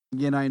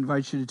Again, I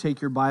invite you to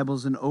take your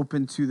Bibles and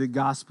open to the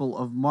Gospel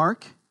of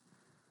Mark,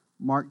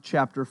 Mark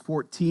chapter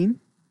 14.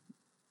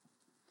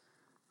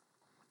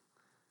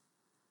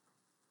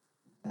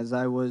 As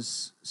I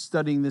was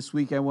studying this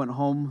week, I went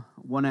home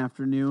one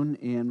afternoon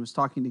and was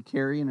talking to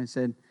Carrie, and I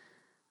said,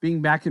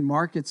 being back in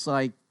Mark, it's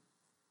like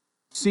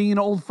seeing an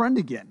old friend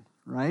again,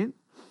 right?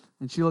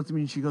 And she looked at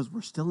me and she goes, "We're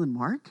still in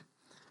Mark?"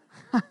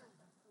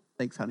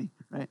 Thanks, honey,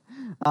 right?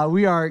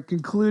 We are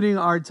concluding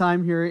our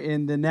time here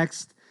in the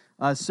next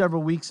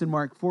several weeks in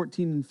Mark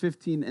 14 and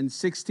 15 and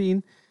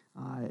 16.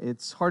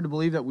 It's hard to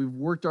believe that we've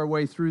worked our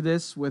way through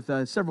this with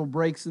several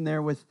breaks in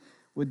there with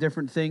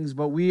different things,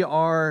 but we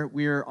are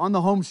on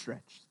the home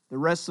stretch. The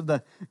rest of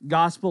the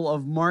Gospel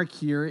of Mark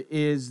here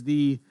is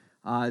the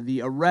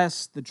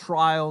arrest, the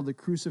trial, the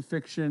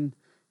crucifixion,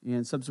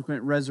 and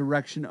subsequent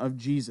resurrection of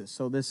Jesus.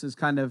 So this is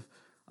kind of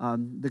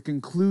the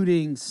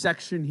concluding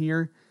section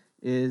here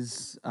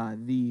is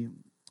the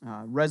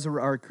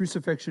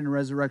crucifixion and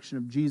resurrection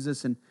of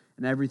Jesus and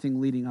everything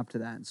leading up to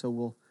that. And so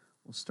we'll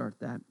start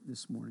that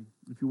this morning.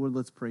 If you would,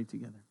 let's pray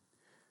together.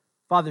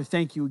 Father,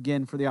 thank you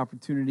again for the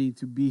opportunity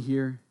to be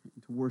here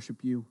and to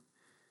worship you.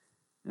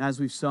 And as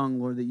we've sung,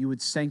 Lord, that you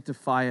would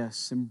sanctify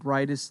us in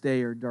brightest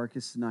day or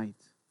darkest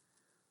night.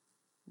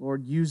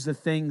 Lord, use the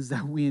things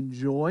that we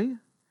enjoy,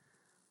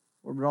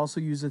 Lord, but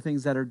also use the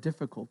things that are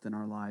difficult in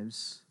our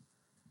lives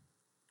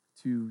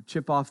to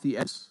chip off the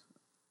edge,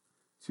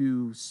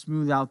 to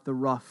smooth out the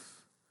rough,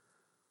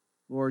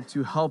 Lord,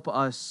 to help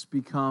us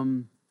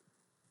become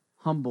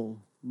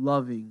humble,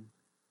 loving,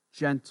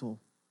 gentle,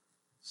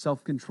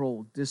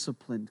 self-controlled,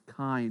 disciplined,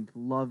 kind,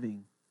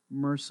 loving,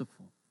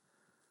 merciful.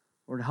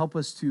 Lord, help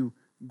us to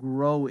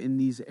grow in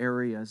these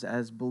areas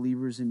as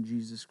believers in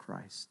Jesus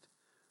Christ.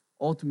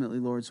 Ultimately,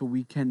 Lord, so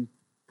we can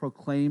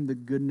proclaim the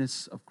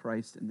goodness of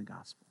Christ in the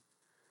gospel.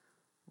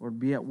 Lord,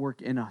 be at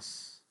work in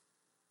us.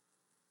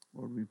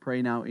 Lord, we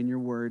pray now in your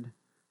word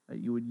that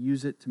you would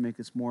use it to make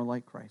us more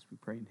like Christ. We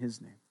pray in his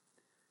name.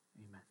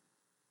 Amen.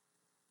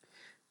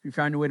 If you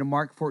found your way to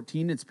Mark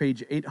 14, it's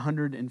page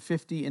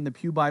 850 in the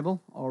Pew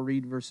Bible. I'll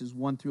read verses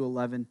 1 through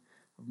 11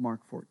 of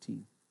Mark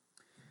 14.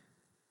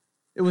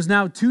 It was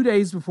now 2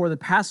 days before the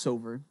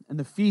Passover and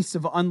the Feast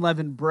of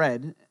Unleavened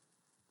Bread,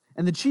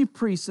 and the chief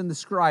priests and the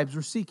scribes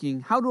were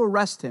seeking how to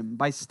arrest him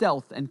by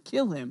stealth and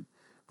kill him,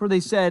 for they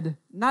said,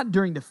 "Not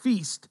during the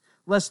feast,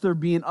 lest there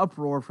be an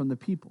uproar from the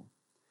people."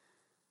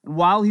 And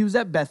while he was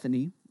at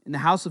Bethany, in the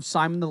house of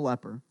Simon the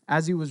leper,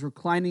 as he was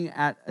reclining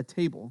at a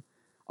table,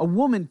 a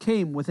woman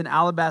came with an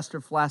alabaster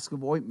flask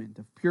of ointment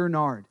of pure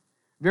nard,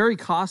 very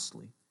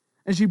costly,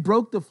 and she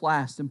broke the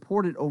flask and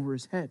poured it over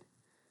his head.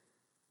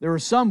 There were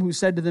some who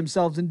said to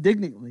themselves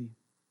indignantly,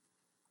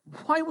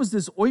 "Why was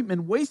this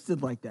ointment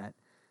wasted like that?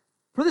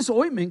 For this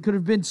ointment could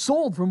have been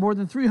sold for more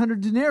than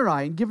 300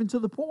 denarii and given to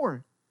the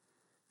poor."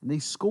 And they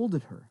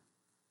scolded her.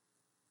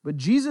 But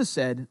Jesus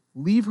said,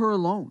 "Leave her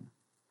alone.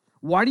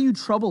 Why do you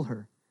trouble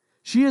her?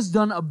 She has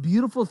done a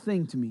beautiful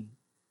thing to me.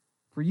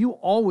 For you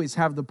always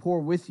have the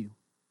poor with you,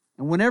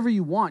 and whenever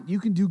you want, you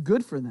can do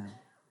good for them.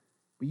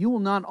 But you will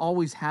not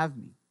always have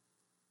me.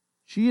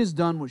 She has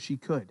done what she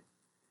could.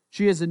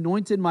 She has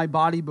anointed my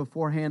body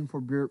beforehand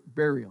for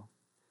burial.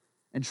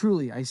 And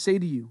truly, I say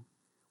to you,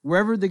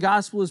 wherever the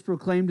gospel is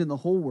proclaimed in the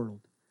whole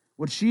world,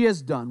 what she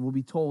has done will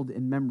be told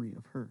in memory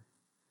of her."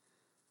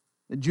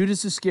 Then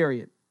Judas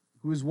Iscariot,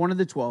 who was one of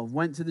the 12,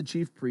 went to the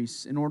chief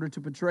priests in order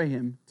to betray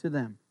him to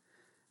them.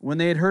 When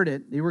they had heard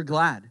it, they were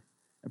glad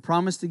and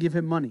promised to give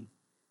him money,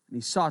 and he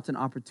sought an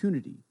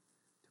opportunity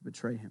to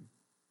betray him.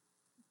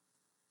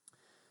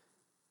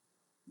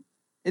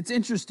 It's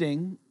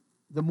interesting,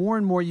 the more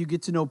and more you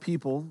get to know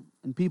people,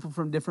 and people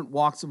from different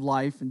walks of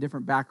life and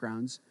different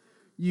backgrounds,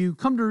 you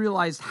come to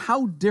realize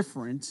how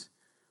different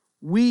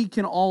we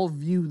can all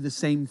view the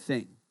same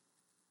thing.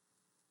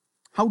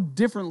 How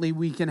differently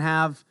we can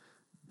have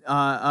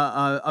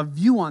a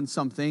view on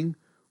something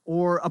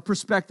or a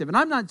perspective. And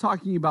I'm not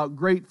talking about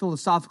great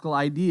philosophical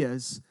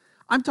ideas.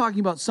 I'm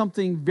talking about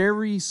something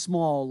very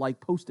small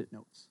like Post-it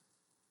notes.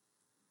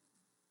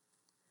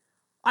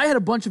 I had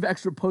a bunch of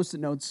extra Post-it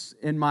notes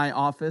in my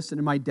office and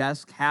in my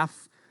desk,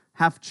 half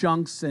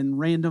chunks and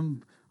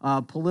random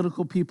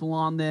political people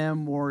on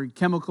them, or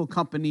chemical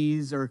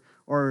companies, or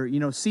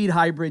seed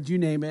hybrids, you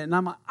name it. And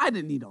I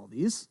didn't need all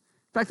these.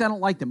 In fact, I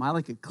don't like them. I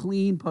like a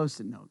clean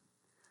Post-it note.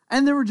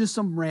 And there were just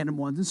some random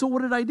ones. And so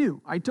what did I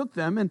do? I took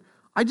them and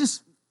I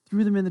just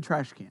threw them in the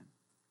trash can.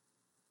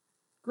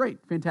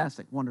 Great,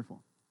 fantastic,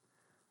 wonderful.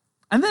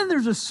 And then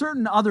there's a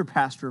certain other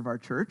pastor of our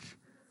church,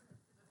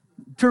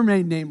 to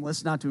remain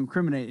nameless, not to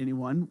incriminate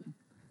anyone,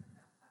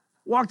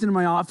 walked into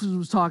my office and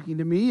was talking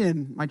to me,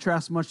 and my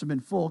trash must have been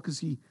full because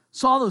he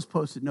saw those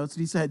Post-it notes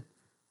and he said,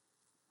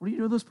 "What do you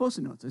do with those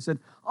Post-it notes?" I said,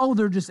 "Oh,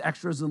 they're just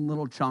extras in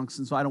little chunks,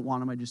 and so I don't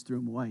want them. I just threw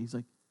them away." He's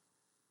like,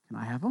 "Can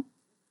I have them?"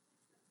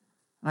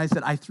 And I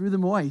said, "I threw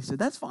them away." He said,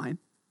 "That's fine."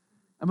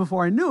 And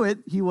before I knew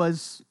it, he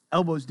was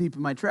elbows deep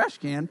in my trash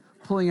can,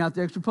 pulling out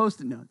the extra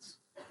Post-it notes.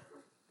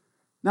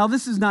 Now,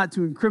 this is not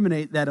to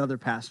incriminate that other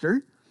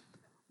pastor,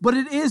 but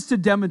it is to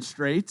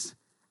demonstrate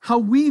how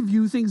we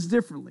view things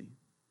differently.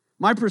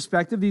 My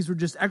perspective, these were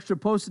just extra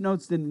Post-it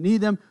notes, didn't need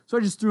them, so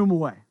I just threw them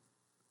away.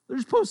 They're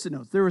just Post-it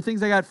notes. There were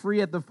things I got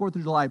free at the 4th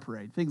of July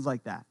parade, things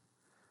like that.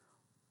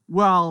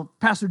 Well,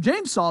 Pastor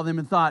James saw them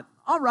and thought,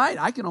 all right,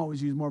 I can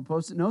always use more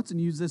Post-it notes and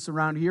use this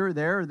around here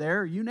or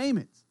there, you name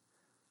it.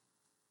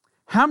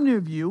 How many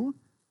of you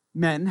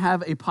men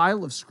have a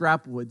pile of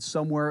scrap wood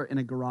somewhere in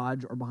a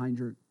garage or behind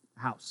your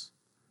house?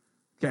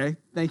 Okay,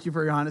 thank you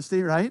for your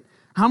honesty, right?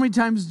 How many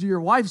times do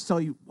your wives tell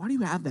you, why do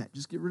you have that?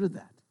 Just get rid of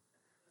that.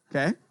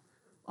 Okay,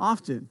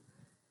 often.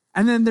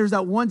 And then there's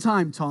that one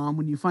time, Tom,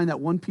 when you find that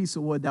one piece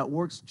of wood that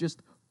works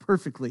just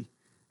perfectly,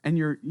 and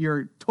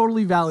you're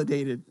totally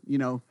validated,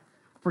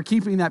 for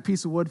keeping that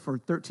piece of wood for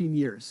 13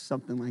 years,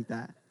 something like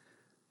that.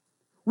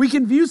 We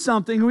can view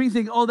something and we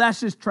think, oh, that's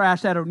just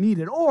trash, I don't need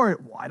it. Or,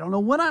 well, I don't know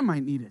when I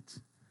might need it.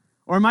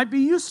 Or it might be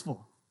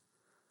useful,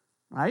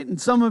 right? And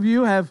some of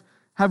you have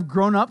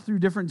grown up through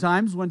different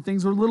times when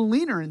things were a little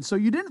leaner, and so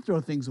you didn't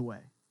throw things away.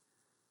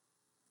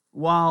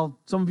 While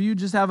some of you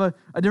just have a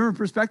different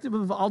perspective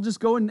of, I'll just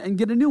go and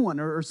get a new one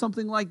or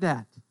something like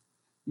that.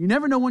 You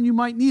never know when you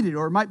might need it,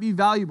 or it might be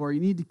valuable, or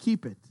you need to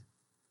keep it.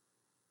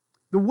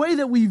 The way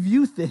that we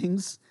view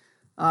things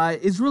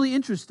is really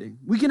interesting.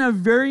 We can have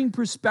varying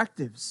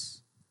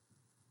perspectives.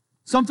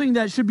 Something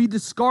that should be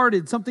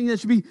discarded, something that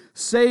should be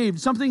saved,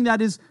 something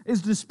that is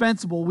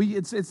dispensable.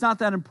 It's not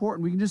that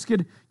important. We can just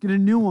get a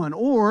new one.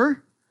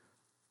 Or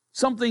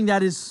something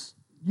that is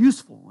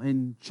useful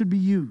and should be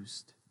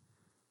used.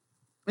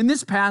 In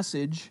this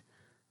passage,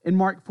 in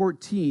Mark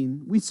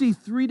 14, we see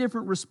 3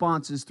 different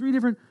responses, 3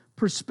 different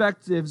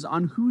perspectives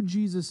on who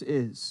Jesus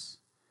is.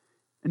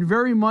 And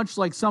very much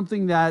like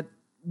something that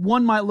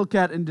one might look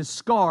at and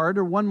discard,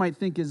 or one might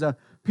think is a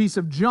piece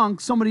of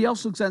junk, somebody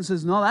else looks at it and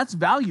says, no, that's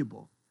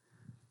valuable.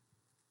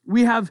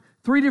 We have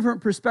 3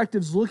 different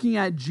perspectives looking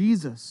at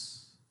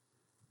Jesus.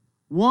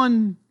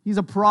 One, he's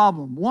a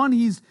problem. One,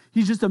 he's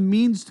just a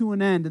means to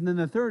an end. And then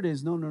the third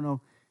is,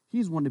 no,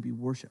 he's one to be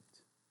worshiped.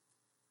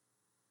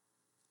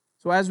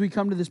 So as we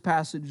come to this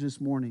passage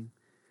this morning,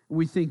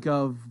 we think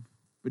of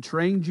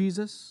betraying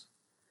Jesus,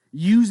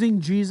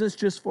 using Jesus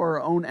just for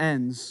our own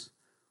ends,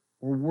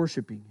 or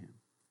worshiping him.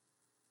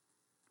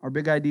 Our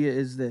big idea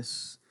is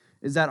this,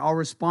 is that our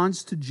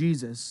response to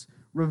Jesus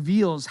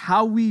reveals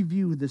how we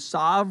view the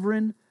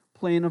sovereign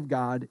plan of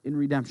God in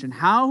redemption.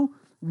 How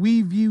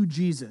we view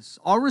Jesus,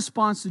 our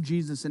response to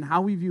Jesus and how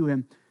we view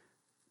him,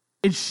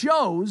 it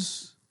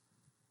shows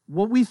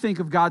what we think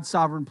of God's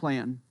sovereign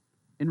plan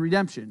in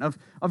redemption,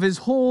 of his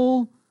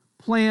whole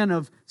plan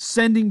of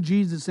sending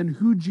Jesus and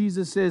who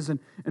Jesus is and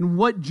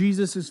what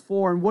Jesus is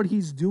for and what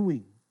he's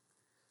doing.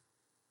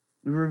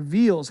 It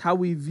reveals how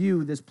we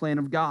view this plan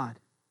of God.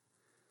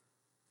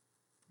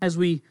 As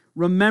we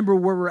remember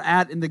where we're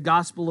at in the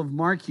Gospel of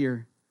Mark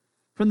here,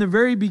 from the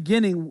very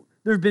beginning,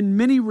 there have been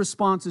many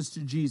responses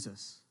to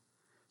Jesus.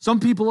 Some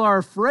people are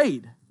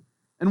afraid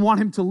and want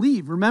him to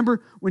leave.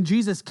 Remember when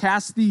Jesus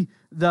cast the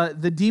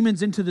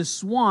demons into the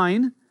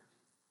swine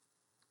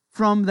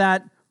from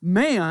that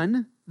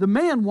man, the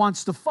man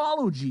wants to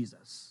follow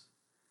Jesus.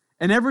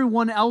 And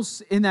everyone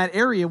else in that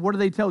area, what do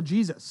they tell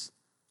Jesus?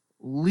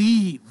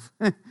 Leave.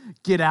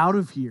 Get out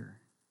of here.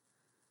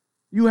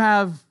 You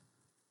have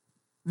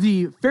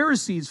the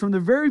Pharisees from the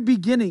very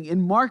beginning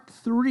in Mark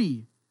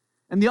 3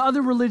 and the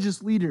other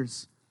religious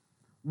leaders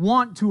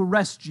want to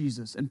arrest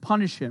Jesus and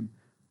punish him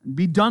and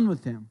be done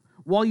with him,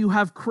 while you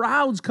have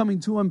crowds coming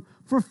to him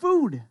for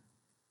food,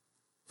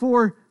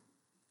 for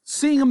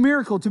seeing a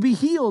miracle, to be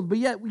healed, but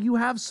yet you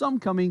have some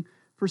coming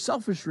for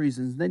selfish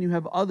reasons. Then you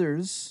have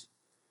others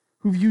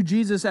who view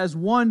Jesus as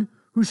one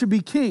who should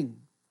be king.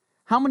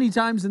 How many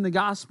times in the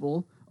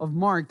Gospel of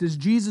Mark does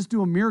Jesus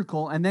do a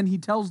miracle and then he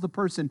tells the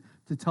person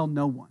to tell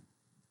no one?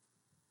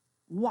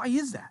 Why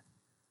is that?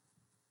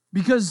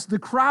 Because the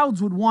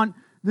crowds would want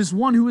this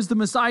one who is the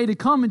Messiah to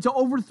come and to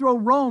overthrow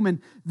Rome,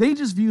 and they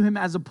just view him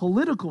as a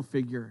political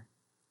figure,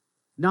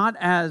 not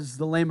as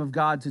the Lamb of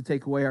God to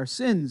take away our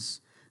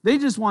sins. They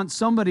just want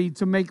somebody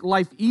to make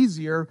life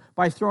easier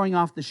by throwing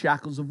off the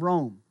shackles of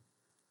Rome,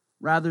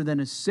 rather than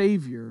a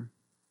Savior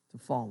to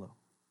follow.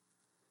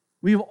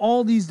 We have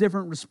all these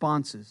different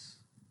responses.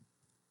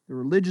 The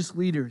religious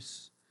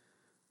leaders.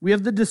 We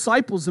have the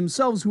disciples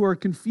themselves who are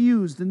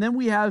confused, and then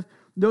we have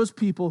those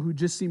people who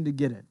just seem to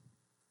get it.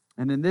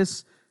 And in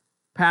this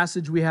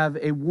passage, we have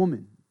a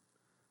woman.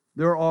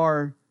 There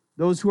are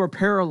those who are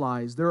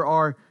paralyzed. There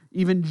are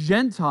even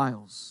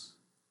Gentiles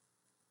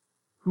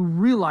who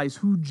realize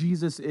who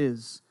Jesus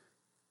is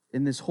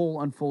in this whole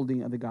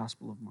unfolding of the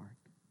Gospel of Mark.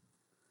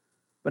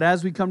 But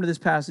as we come to this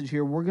passage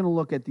here, we're going to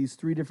look at these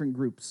 3 different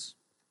groups,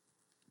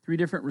 3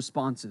 different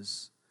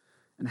responses,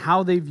 and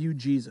how they view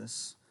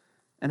Jesus,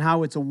 and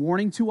how it's a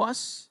warning to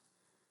us,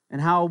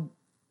 and how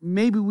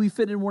maybe we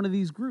fit in one of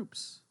these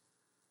groups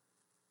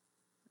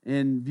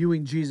in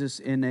viewing Jesus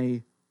in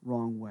a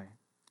wrong way.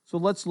 So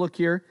let's look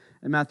here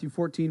in Matthew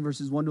 14,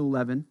 verses 1 to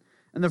 11.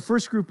 And the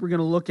first group we're going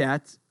to look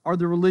at are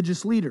the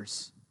religious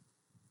leaders.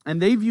 And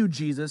they view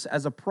Jesus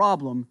as a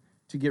problem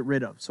to get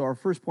rid of. So our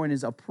first point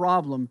is a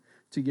problem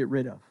to get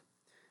rid of.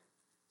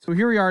 So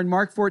here we are in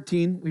Mark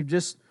 14. We've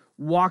just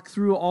walk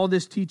through all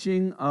this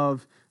teaching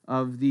of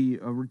the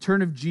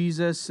return of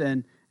Jesus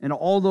and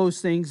all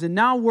those things. And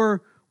now we're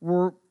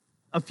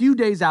a few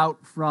days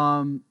out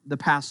from the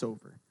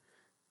Passover.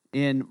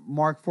 In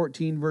Mark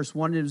 14, verse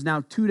 1, it was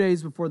now 2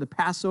 days before the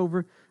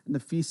Passover and the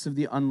Feast of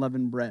the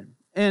Unleavened Bread.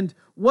 And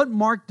what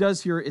Mark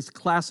does here is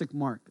classic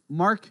Mark.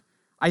 Mark,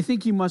 I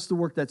think he must have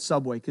worked at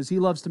Subway because he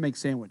loves to make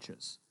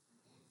sandwiches.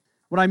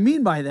 What I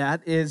mean by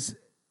that is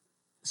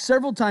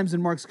several times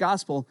in Mark's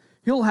gospel,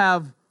 he'll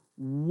have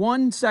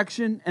one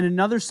section and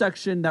another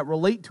section that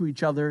relate to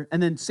each other,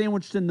 and then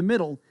sandwiched in the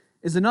middle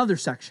is another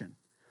section.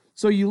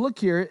 So you look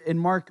here in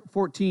Mark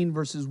 14,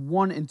 verses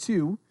 1 and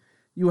 2,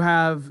 you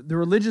have the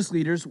religious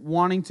leaders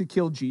wanting to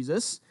kill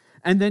Jesus,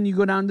 and then you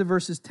go down to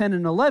verses 10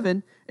 and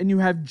 11, and you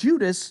have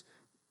Judas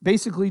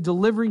basically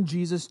delivering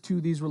Jesus to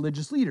these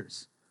religious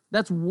leaders.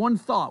 That's one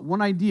thought,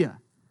 one idea.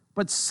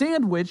 But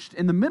sandwiched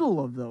in the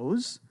middle of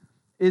those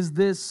is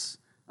this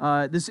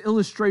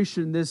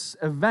illustration, this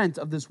event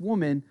of this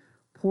woman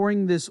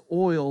pouring this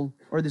oil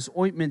or this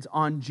ointment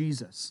on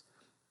Jesus.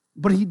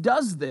 But he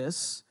does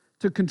this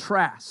to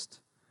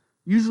contrast.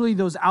 Usually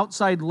those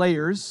outside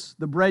layers,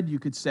 the bread you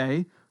could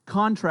say,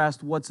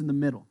 contrast what's in the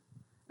middle.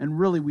 And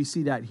really we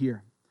see that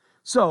here.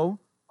 So,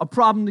 a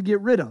problem to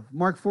get rid of.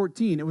 Mark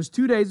 14, it was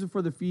 2 days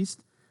before the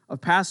feast of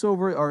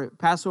Passover, or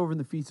Passover and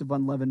the Feast of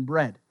Unleavened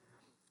Bread.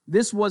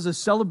 This was a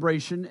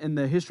celebration in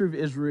the history of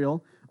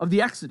Israel of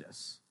the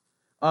Exodus,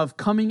 of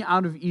coming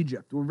out of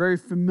Egypt. We're very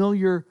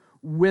familiar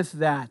with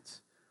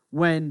that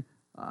when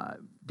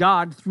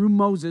God, through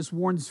Moses,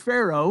 warns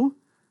Pharaoh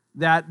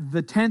that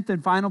the 10th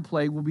and final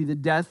plague will be the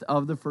death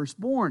of the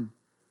firstborn.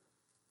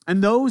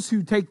 And those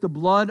who take the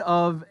blood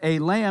of a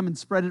lamb and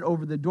spread it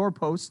over the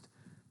doorpost,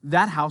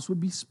 that house would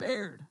be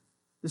spared.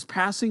 This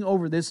passing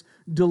over, this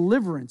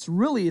deliverance,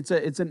 really it's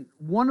a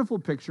wonderful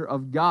picture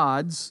of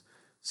God's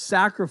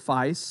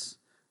sacrifice,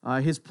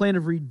 his plan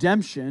of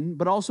redemption,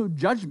 but also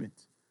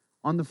judgment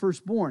on the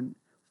firstborn,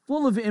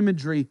 full of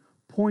imagery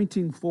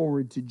pointing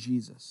forward to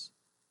Jesus.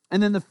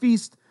 And then the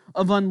Feast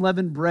of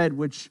Unleavened Bread,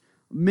 which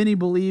many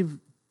believe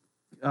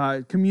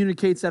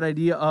communicates that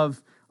idea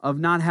of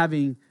not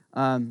having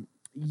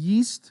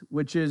yeast,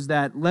 which is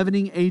that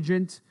leavening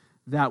agent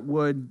that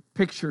would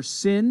picture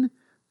sin.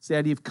 It's the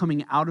idea of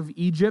coming out of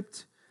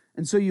Egypt.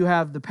 And so you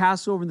have the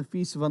Passover and the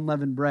Feast of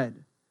Unleavened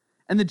Bread.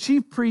 And the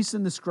chief priests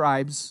and the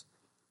scribes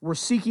were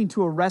seeking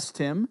to arrest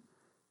him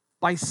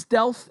by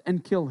stealth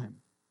and kill him.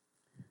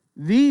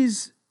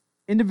 These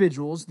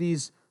individuals,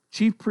 these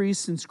chief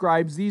priests and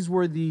scribes, these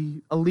were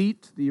the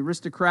elite, the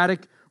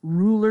aristocratic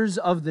rulers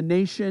of the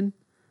nation,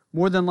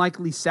 more than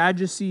likely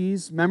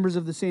Sadducees, members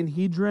of the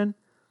Sanhedrin,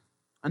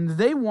 and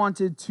they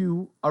wanted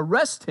to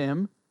arrest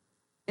him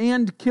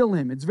and kill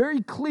him. It's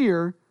very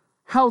clear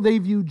how they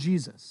view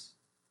Jesus.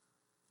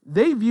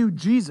 They view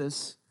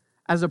Jesus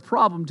as a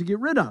problem to get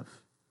rid of.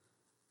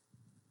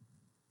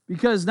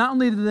 Because not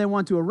only did they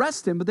want to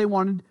arrest him, but they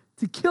wanted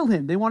to kill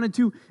him. They wanted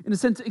to, in a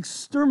sense,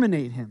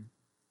 exterminate him.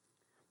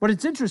 But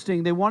it's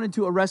interesting, they wanted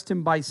to arrest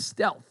him by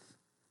stealth.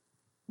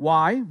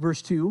 Why?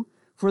 Verse 2,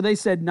 for they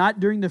said, not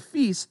during the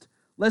feast,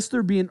 lest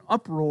there be an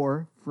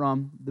uproar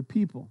from the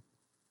people.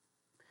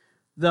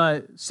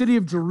 The city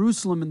of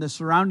Jerusalem and the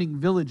surrounding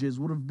villages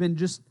would have been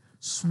just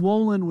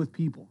swollen with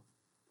people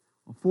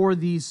for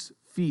these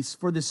feasts,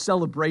 for this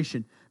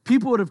celebration.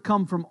 People would have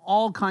come from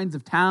all kinds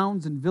of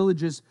towns and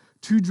villages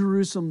to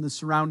Jerusalem, the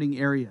surrounding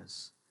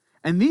areas.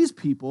 And these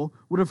people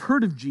would have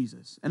heard of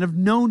Jesus and have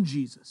known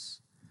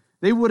Jesus.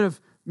 They would have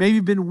maybe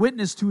been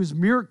witness to his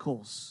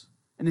miracles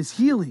and his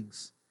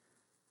healings.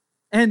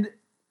 And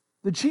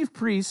the chief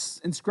priests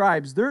and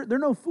scribes, they're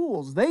no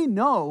fools. They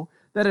know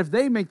that if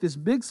they make this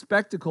big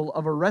spectacle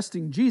of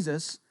arresting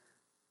Jesus,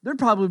 there'd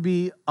probably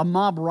be a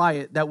mob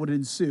riot that would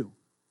ensue.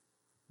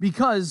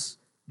 Because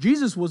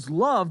Jesus was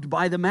loved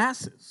by the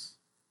masses.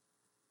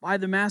 By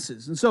the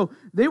masses. And so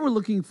they were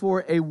looking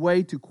for a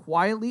way to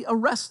quietly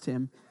arrest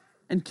him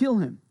and kill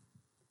him.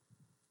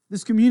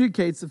 This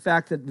communicates the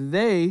fact that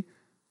they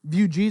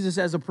viewed Jesus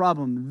as a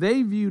problem.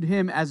 They viewed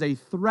him as a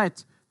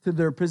threat to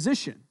their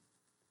position.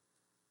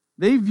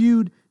 They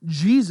viewed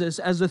Jesus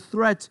as a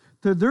threat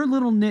to their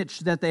little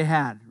niche that they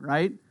had,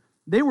 right?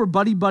 They were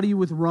buddy-buddy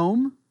with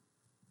Rome.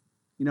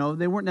 You know,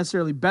 they weren't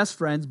necessarily best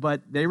friends,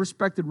 but they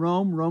respected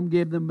Rome. Rome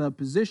gave them a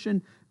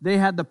position. They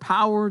had the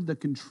power, the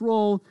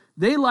control.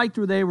 They liked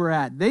where they were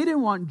at. They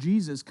didn't want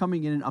Jesus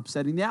coming in and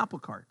upsetting the apple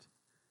cart.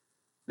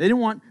 They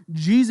didn't want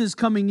Jesus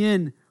coming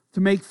in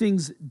to make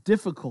things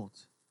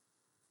difficult.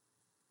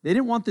 They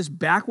didn't want this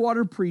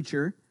backwater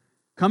preacher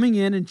coming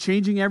in and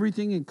changing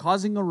everything and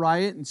causing a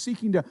riot and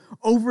seeking to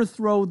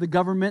overthrow the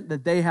government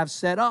that they have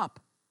set up.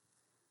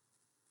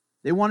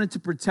 They wanted to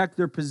protect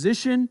their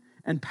position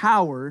and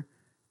power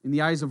in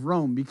the eyes of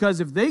Rome, because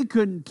if they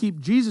couldn't keep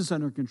Jesus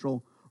under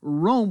control,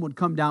 Rome would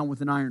come down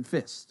with an iron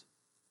fist.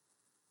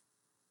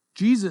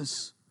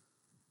 Jesus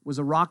was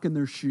a rock in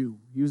their shoe.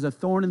 He was a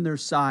thorn in their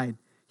side.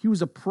 He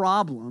was a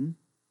problem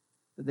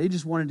that they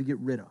just wanted to get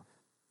rid of.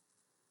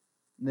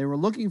 And they were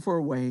looking for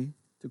a way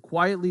to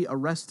quietly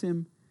arrest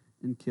him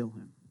and kill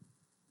him.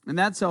 And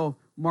that's how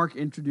Mark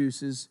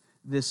introduces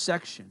this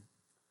section.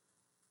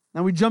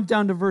 Now we jump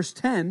down to verse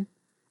 10,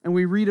 and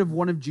we read of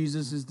one of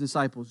Jesus'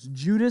 disciples,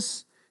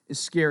 Judas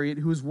Iscariot,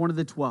 who was one of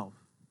the 12,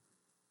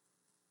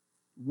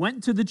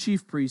 went to the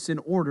chief priests in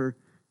order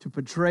to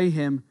betray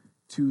him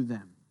to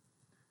them.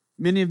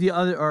 Many of the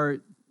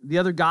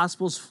other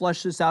Gospels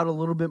flesh this out a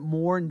little bit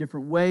more in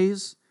different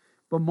ways,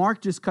 but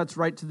Mark just cuts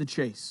right to the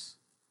chase.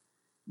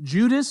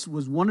 Judas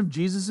was one of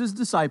Jesus'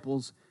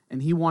 disciples,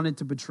 and he wanted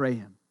to betray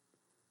him.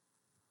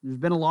 There's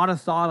been a lot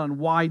of thought on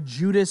why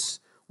Judas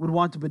would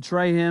want to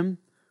betray him.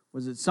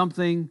 Was it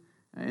something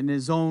in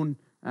his own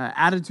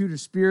attitude or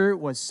spirit?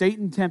 Was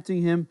Satan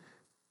tempting him?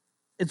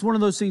 It's one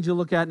of those things you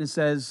look at and it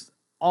says,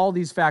 all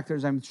these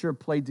factors, I'm sure,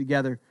 played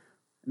together.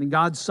 And in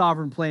God's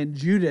sovereign plan,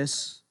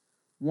 Judas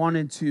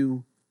wanted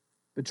to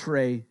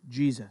betray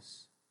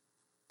Jesus.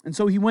 And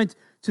so he went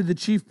to the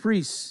chief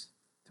priests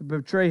to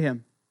betray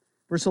him.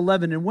 Verse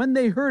 11, and when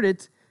they heard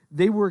it,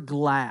 they were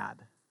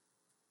glad.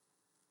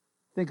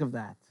 Think of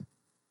that.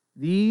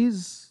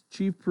 These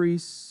chief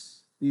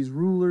priests, these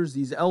rulers,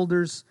 these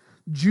elders,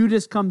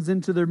 Judas comes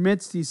into their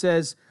midst. He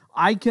says,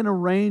 I can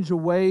arrange a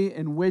way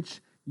in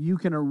which you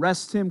can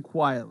arrest him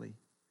quietly.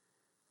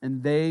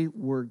 And they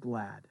were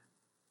glad.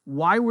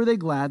 Why were they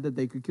glad? That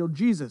they could kill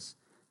Jesus?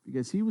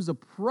 Because he was a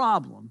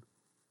problem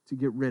to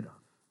get rid of.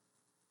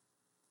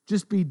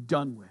 Just be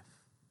done with.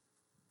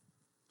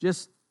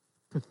 Just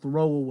to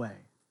throw away.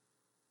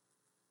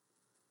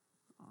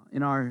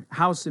 In our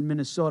house in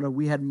Minnesota,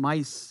 we had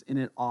mice in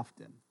it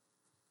often.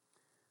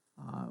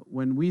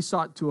 When we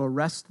sought to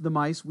arrest the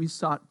mice, we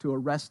sought to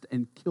arrest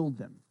and kill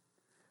them,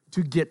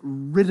 to get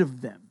rid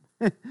of them.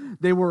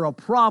 They were a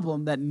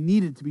problem that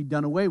needed to be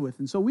done away with.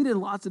 And so we did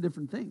lots of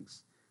different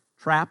things.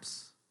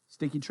 Traps,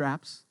 sticky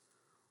traps,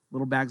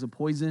 little bags of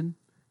poison,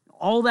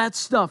 all that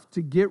stuff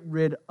to get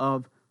rid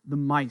of the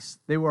mice.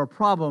 They were a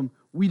problem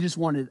we just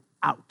wanted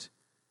out.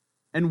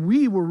 And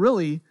we were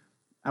really,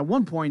 at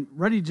one point,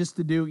 ready just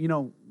to do,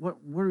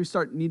 where do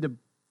we need to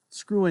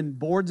screw in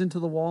boards into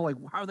the wall? Like,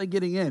 how are they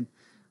getting in?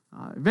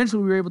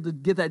 Eventually, we were able to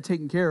get that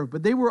taken care of.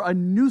 But they were a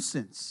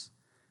nuisance.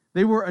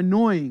 They were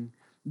annoying.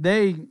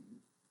 They,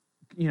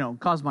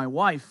 caused my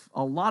wife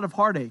a lot of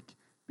heartache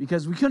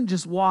because we couldn't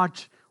just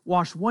wash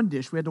one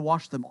dish. We had to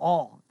wash them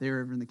all. They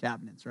were in the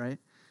cabinets, right?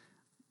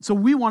 So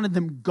we wanted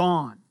them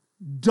gone,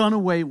 done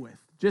away with,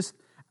 just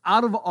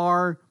out of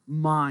our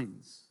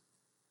minds.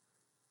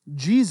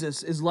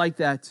 Jesus is like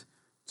that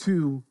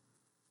to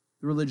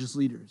the religious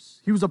leaders.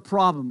 He was a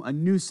problem, a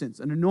nuisance,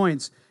 an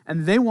annoyance,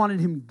 and they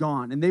wanted him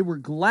gone. And they were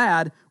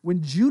glad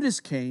when Judas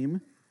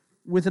came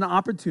with an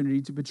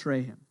opportunity to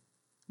betray him.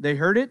 They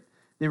heard it,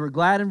 they were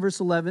glad in verse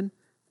 11,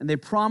 and they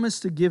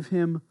promised to give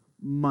him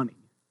money.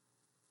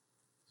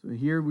 So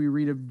here we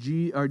read of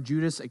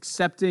Judas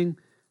accepting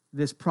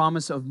this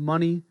promise of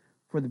money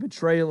for the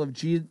betrayal of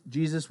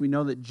Jesus. We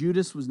know that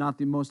Judas was not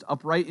the most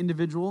upright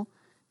individual.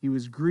 He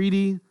was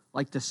greedy,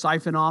 liked to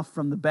siphon off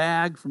from the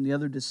bag from the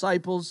other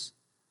disciples.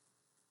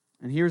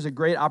 And here's a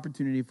great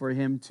opportunity for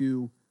him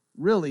to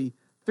really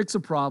fix a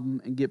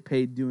problem and get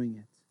paid doing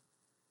it.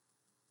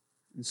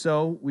 And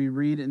so we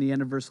read in the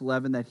end of verse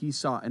 11 that he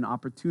saw an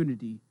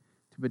opportunity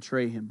to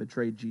betray him,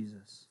 betray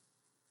Jesus.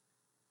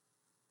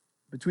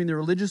 Between the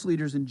religious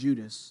leaders and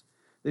Judas,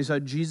 they saw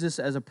Jesus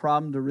as a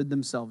problem to rid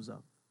themselves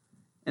of.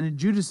 And in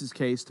Judas's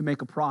case, to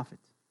make a profit.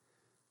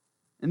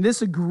 And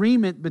this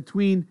agreement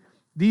between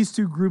these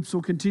two groups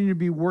will continue to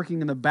be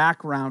working in the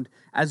background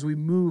as we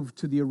move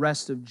to the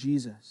arrest of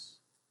Jesus.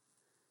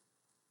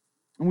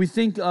 And we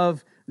think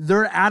of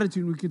their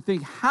attitude, we can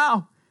think,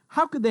 how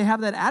could they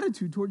have that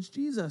attitude towards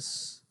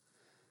Jesus?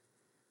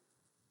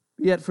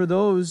 Yet for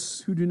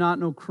those who do not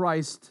know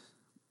Christ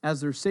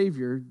as their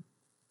Savior,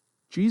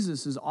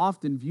 Jesus is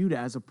often viewed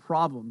as a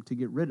problem to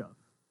get rid of.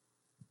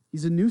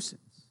 He's a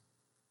nuisance.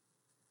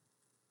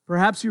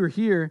 Perhaps you are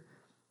here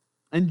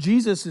and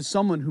Jesus is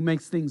someone who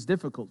makes things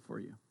difficult for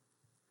you.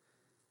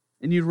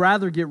 And you'd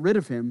rather get rid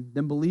of him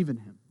than believe in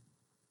him.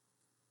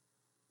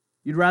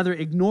 You'd rather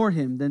ignore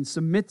him than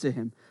submit to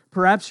him.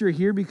 Perhaps you're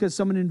here because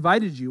someone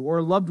invited you or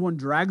a loved one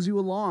drags you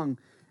along.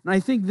 And I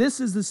think this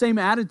is the same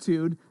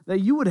attitude that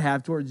you would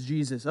have towards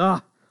Jesus.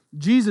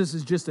 Jesus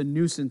is just a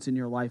nuisance in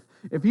your life.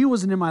 If he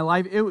wasn't in my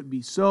life, it would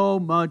be so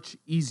much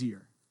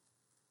easier.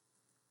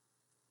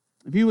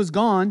 If he was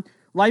gone,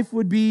 life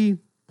would be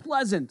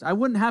pleasant. I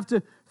wouldn't have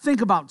to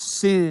think about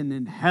sin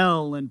and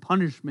hell and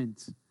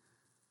punishment.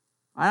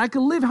 I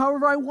could live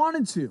however I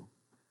wanted to.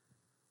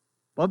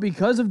 But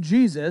because of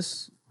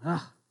Jesus,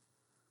 but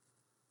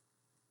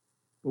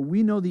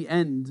we know the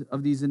end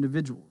of these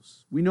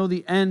individuals. We know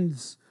the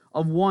ends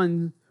of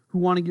one who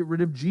want to get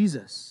rid of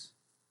Jesus.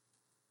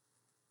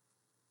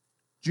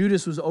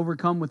 Judas was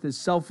overcome with his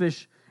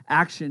selfish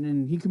action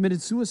and he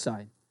committed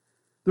suicide.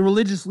 The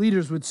religious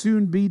leaders would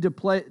soon be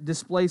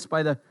displaced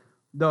by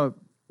the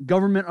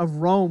government of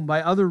Rome,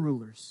 by other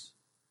rulers.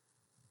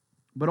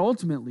 But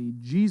ultimately,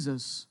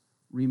 Jesus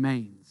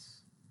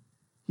remains.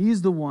 He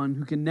is the one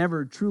who can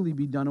never truly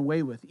be done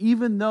away with.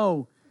 Even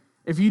though,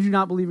 if you do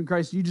not believe in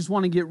Christ, you just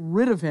want to get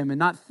rid of him and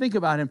not think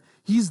about him,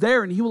 he's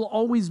there and he will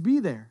always be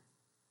there.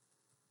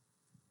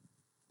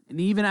 And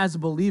even as a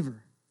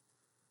believer,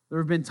 there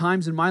have been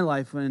times in my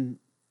life when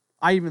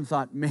I even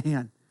thought,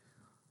 man,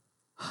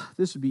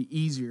 this would be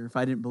easier if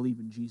I didn't believe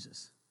in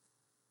Jesus.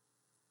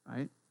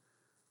 Right?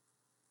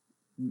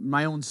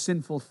 My own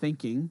sinful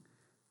thinking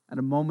at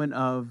a moment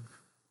of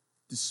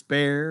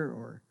despair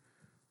or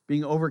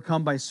being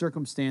overcome by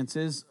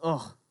circumstances,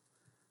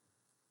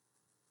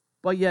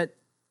 But yet,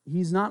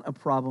 he's not a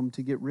problem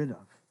to get rid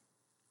of.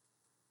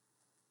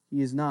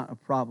 He is not a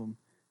problem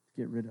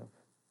to get rid of.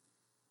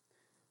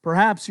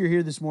 Perhaps you're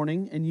here this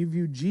morning and you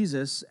view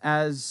Jesus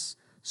as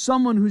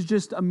someone who's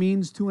just a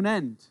means to an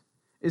end.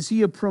 Is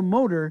he a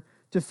promoter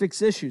to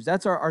fix issues?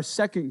 That's our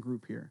second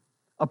group here.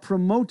 A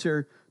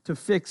promoter to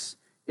fix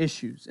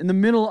issues. In the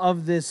middle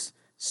of this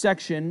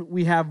section,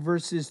 we have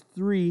verses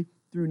 3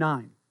 through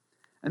 9.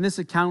 And this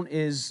account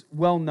is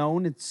well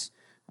known. It's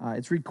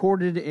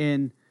recorded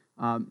in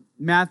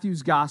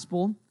Matthew's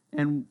gospel,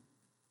 and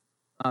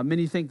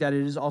many think that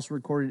it is also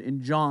recorded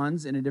in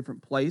John's in a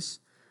different place.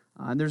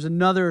 And there's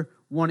another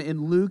one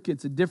in Luke.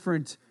 It's a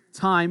different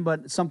time,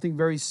 but something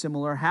very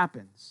similar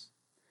happens.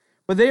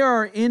 But they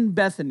are in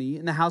Bethany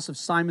in the house of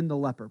Simon the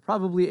leper,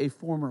 probably a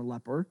former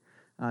leper,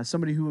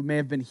 somebody who may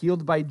have been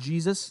healed by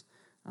Jesus.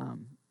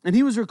 And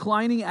he was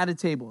reclining at a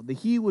table. The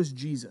he was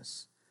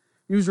Jesus.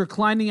 He was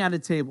reclining at a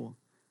table.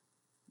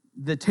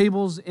 The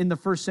tables in the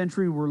first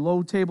century were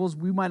low tables.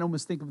 We might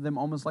almost think of them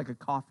almost like a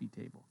coffee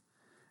table.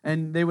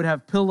 And they would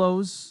have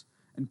pillows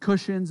and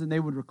cushions, and they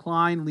would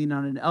recline, lean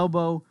on an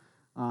elbow,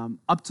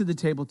 up to the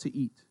table to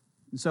eat.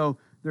 And so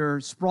they're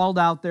sprawled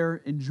out there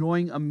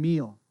enjoying a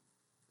meal.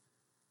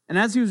 And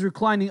as he was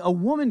reclining, a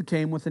woman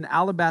came with an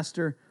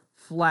alabaster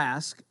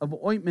flask of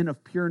ointment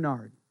of pure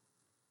nard.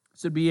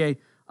 So it'd be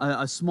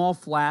a small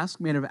flask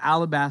made of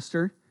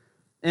alabaster,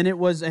 and it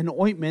was an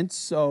ointment,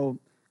 so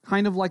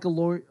kind of like a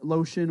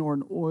lotion or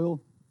an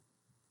oil.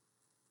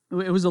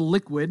 It was a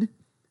liquid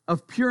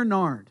of pure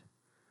nard.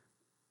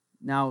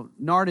 Now,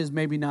 nard is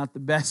maybe not the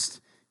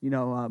best,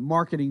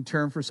 marketing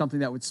term for something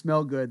that would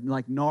smell good.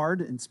 Like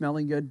nard and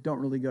smelling good don't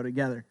really go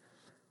together.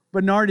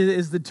 But nard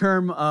is the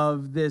term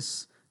of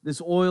this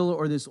oil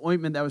or this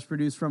ointment that was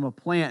produced from a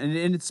plant,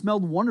 and it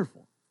smelled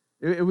wonderful.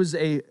 It was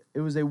a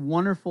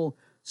wonderful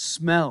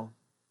smell,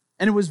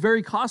 and it was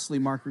very costly.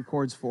 Mark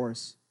records for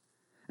us.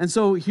 And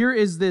so here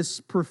is this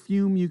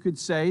perfume, you could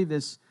say,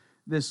 this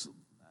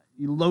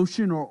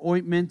lotion or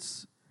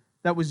ointment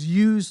that was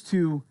used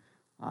to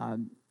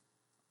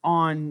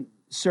on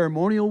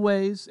ceremonial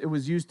ways. It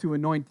was used to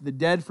anoint the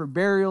dead for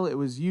burial. It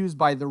was used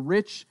by the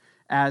rich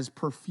as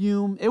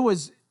perfume. It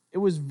was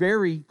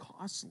very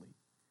costly.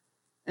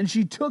 And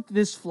she took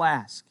this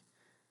flask.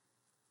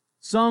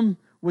 Some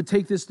would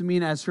take this to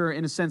mean as her,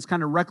 in a sense,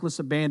 kind of reckless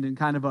abandon,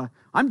 kind of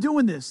I'm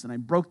doing this, and I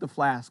broke the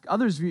flask.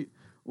 Others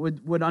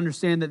would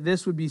understand that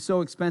this would be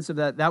so expensive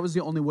that was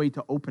the only way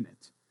to open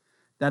it,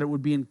 that it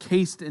would be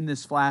encased in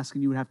this flask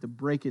and you would have to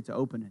break it to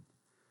open it.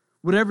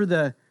 Whatever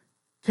the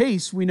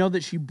case, we know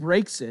that she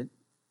breaks it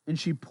and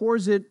she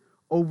pours it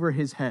over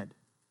his head.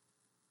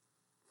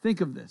 Think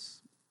of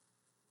this.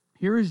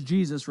 Here is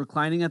Jesus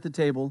reclining at the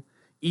table,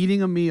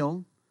 eating a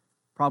meal,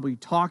 probably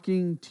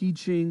talking,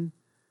 teaching,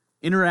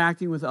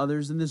 interacting with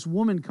others, and this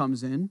woman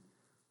comes in,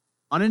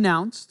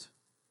 unannounced,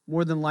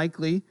 more than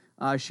likely.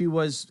 She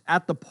was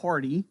at the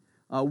party,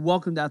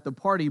 welcomed at the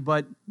party,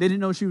 but they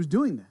didn't know she was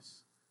doing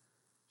this.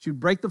 She would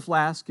break the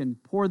flask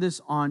and pour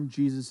this on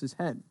Jesus'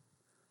 head.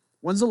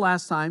 When's the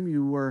last time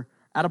you were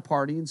at a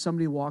party and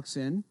somebody walks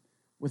in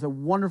with a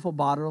wonderful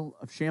bottle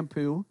of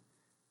shampoo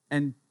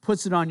and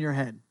puts it on your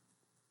head?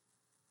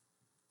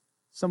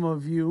 Some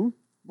of you,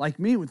 like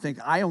me, would think,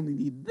 I only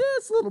need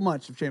this little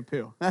much of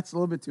shampoo. That's a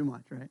little bit too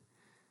much, right?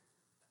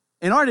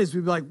 In our days,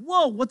 we'd be like,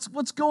 whoa, what's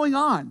going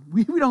on?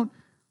 We don't...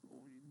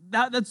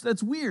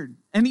 That's weird.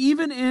 And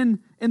even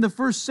in the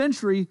first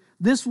century,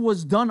 this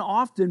was done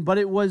often, but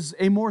it was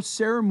a more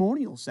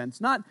ceremonial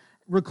sense, not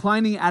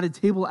reclining at a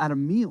table at a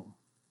meal.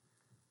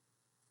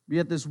 But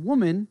yet this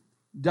woman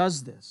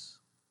does this.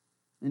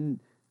 And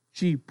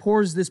she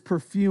pours this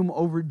perfume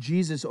over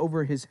Jesus,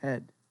 over his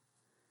head.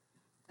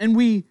 And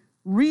we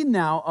read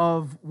now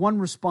of one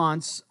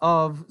response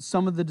of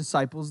some of the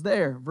disciples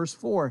there. Verse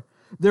 4,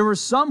 there were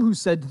some who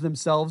said to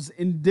themselves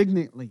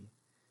indignantly,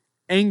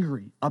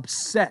 angry,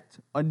 upset,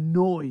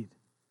 annoyed.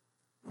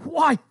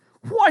 Why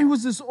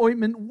was this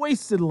ointment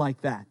wasted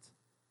like that?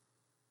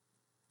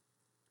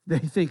 They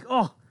think,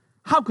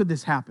 how could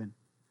this happen?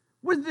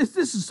 This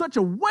is such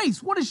a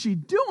waste. What is she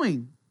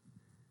doing?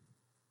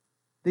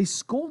 They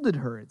scolded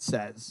her, it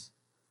says.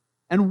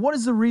 And what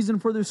is the reason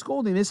for their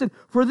scolding? They said,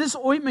 for this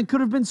ointment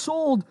could have been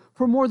sold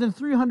for more than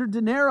 300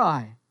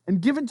 denarii and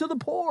given to the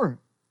poor.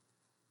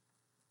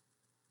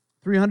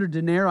 300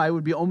 denarii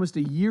would be almost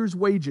a year's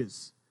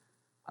wages.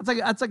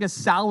 That's like a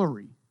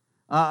salary,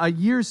 a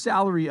year's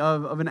salary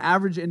of an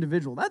average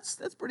individual.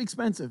 That's pretty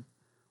expensive.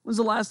 When's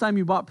the last time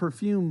you bought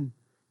perfume,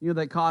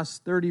 that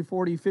costs $30,000,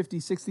 $40,000,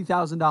 $50,000,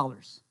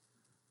 $60,000?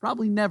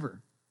 Probably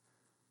never.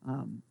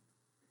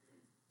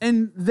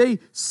 And they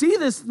see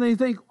this and they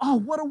think,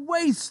 what a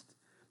waste,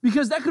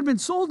 because that could have been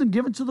sold and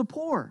given to the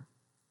poor.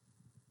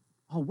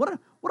 What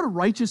What a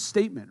righteous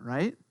statement,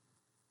 right?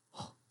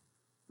 Oh,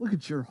 look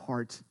at your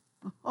heart.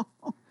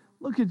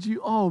 Look at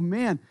you. Oh,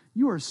 man,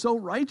 you are so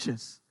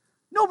righteous.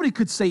 Nobody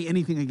could say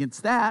anything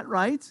against that,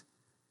 right?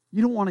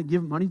 You don't want to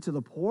give money to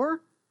the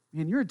poor?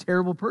 Man, you're a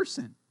terrible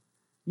person.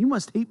 You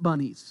must hate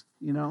bunnies,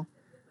 you know?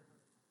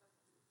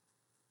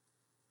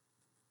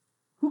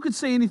 Who could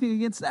say anything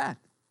against that?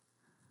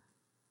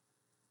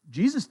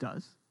 Jesus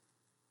does.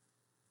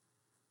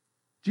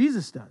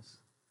 Jesus does.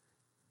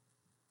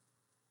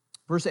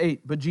 Verse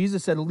 8, but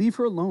Jesus said, leave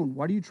her alone.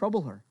 Why do you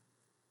trouble her?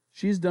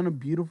 She has done a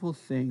beautiful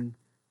thing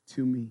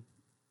to me.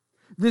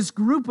 This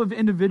group of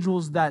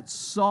individuals that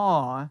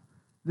saw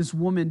this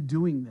woman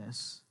doing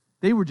this,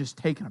 they were just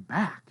taken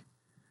aback.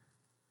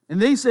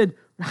 And they said,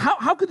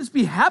 how could this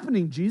be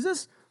happening,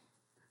 Jesus?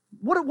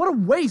 What a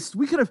waste.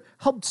 We could have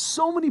helped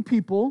so many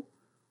people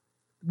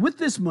with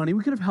this money.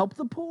 We could have helped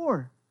the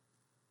poor.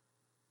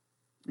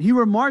 He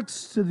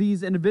remarks to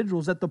these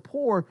individuals that the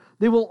poor,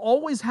 they will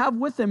always have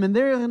with them, and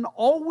they can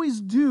always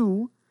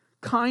do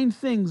kind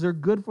things. They're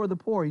good for the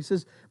poor. He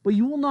says, but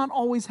you will not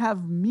always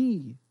have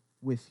me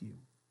with you.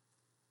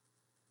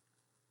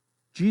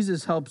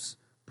 Jesus helps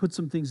put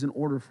some things in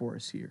order for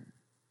us here.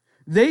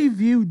 They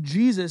view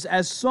Jesus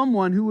as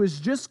someone who has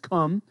just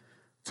come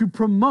to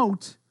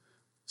promote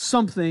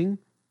something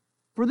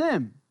for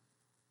them.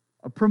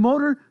 A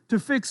promoter to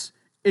fix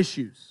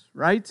issues,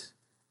 right?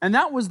 And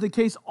that was the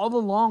case all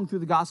along through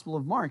the Gospel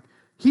of Mark.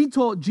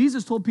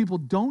 Jesus told people,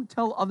 don't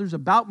tell others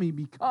about me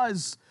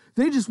because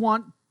they just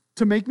want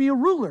to make me a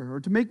ruler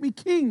or to make me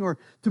king or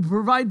to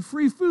provide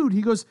free food.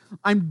 He goes,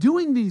 I'm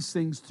doing these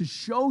things to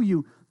show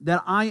you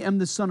that I am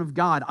the Son of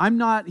God. I'm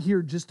not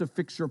here just to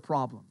fix your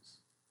problems.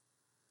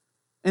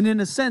 And in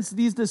a sense,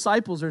 these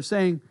disciples are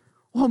saying,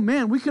 oh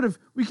man, we could have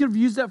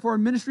used that for our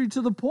ministry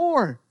to the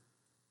poor.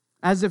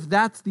 As if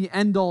that's the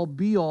end-all,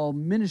 be-all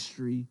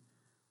ministry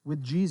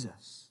with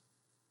Jesus.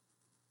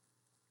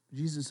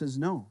 Jesus says,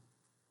 no.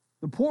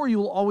 The poor you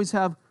will always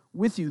have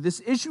with you.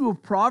 This issue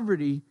of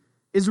poverty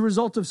is a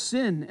result of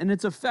sin and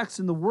its effects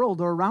in the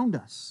world or around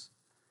us.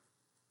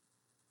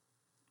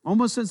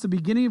 Almost since the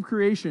beginning of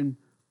creation,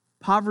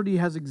 poverty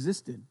has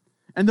existed.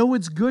 And though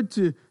it's good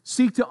to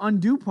seek to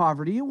undo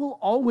poverty, it will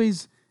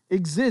always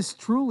exist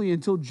truly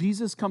until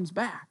Jesus comes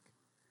back.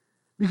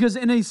 Because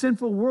in a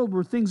sinful world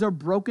where things are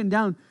broken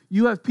down,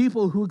 you have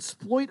people who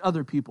exploit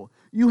other people.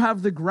 You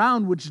have the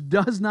ground which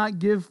does not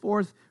give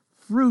forth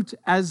fruit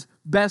as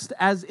best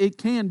as it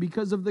can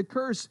because of the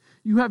curse.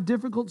 You have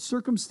difficult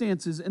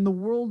circumstances in the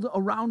world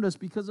around us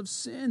because of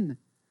sin.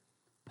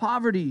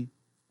 Poverty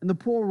and the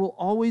poor will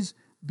always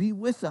be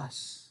with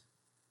us.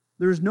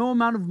 There is no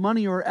amount of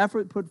money or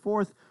effort put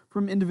forth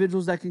from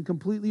individuals that can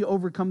completely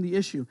overcome the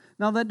issue.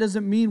 Now, that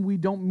doesn't mean we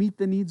don't meet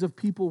the needs of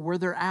people where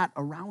they're at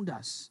around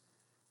us,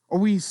 or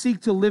we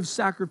seek to live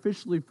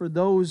sacrificially for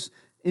those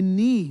in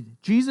need.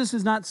 Jesus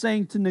is not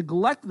saying to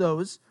neglect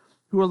those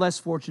who are less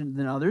fortunate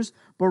than others,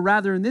 but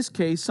rather in this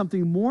case,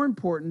 something more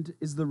important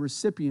is the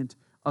recipient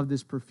of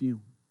this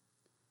perfume.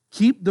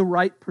 Keep the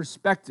right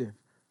perspective.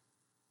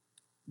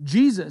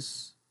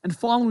 Jesus and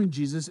following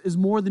Jesus is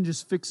more than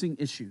just fixing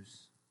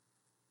issues.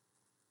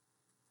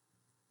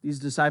 These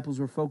disciples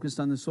were focused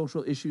on the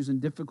social issues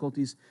and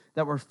difficulties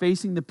that were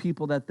facing the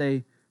people that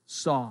they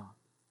saw,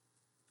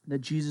 that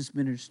Jesus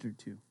ministered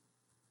to.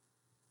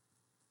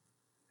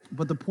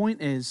 But the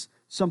point is,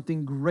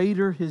 something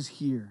greater is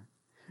here.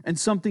 And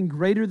something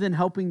greater than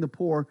helping the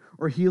poor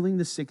or healing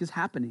the sick is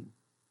happening.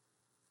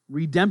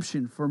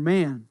 Redemption for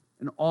man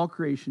and all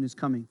creation is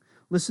coming.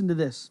 Listen to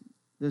this.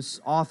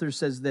 This author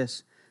says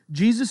this.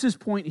 Jesus'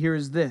 point here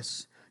is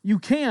this. You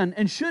can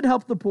and should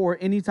help the poor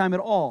anytime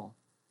at all.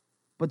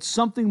 But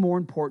something more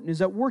important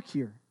is at work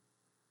here.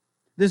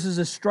 This is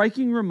a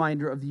striking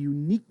reminder of the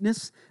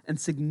uniqueness and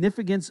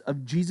significance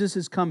of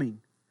Jesus' coming,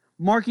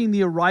 marking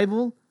the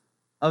arrival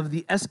of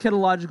the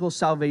eschatological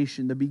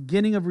salvation, the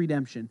beginning of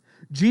redemption.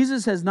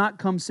 Jesus has not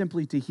come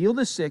simply to heal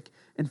the sick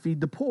and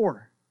feed the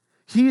poor.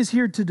 He is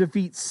here to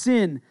defeat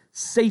sin,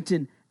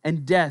 Satan,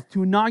 and death,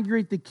 to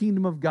inaugurate the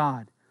kingdom of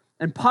God.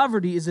 And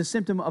poverty is a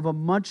symptom of a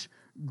much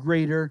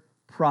greater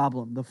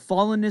problem, the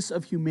fallenness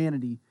of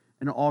humanity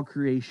and all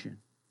creation.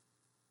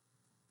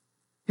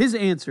 His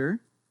answer,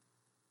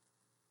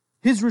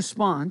 his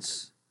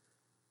response,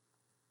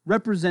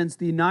 represents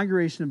the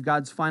inauguration of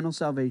God's final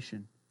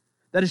salvation.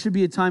 That it should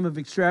be a time of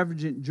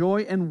extravagant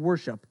joy and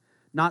worship,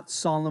 not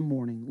solemn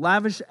mourning.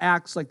 Lavish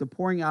acts like the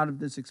pouring out of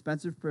this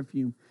expensive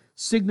perfume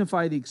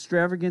signify the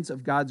extravagance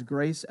of God's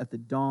grace at the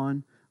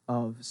dawn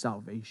of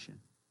salvation.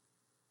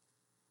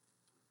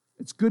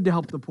 It's good to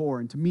help the poor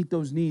and to meet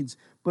those needs,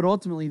 but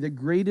ultimately the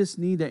greatest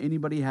need that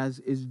anybody has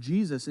is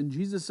Jesus. And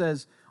Jesus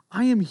says,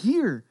 I am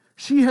here.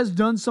 She has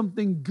done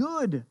something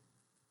good.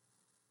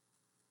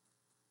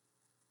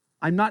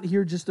 I'm not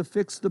here just to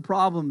fix the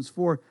problems,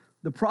 for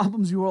the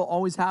problems you will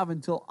always have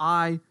until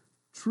I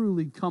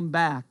truly come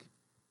back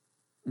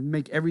and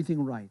make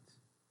everything right.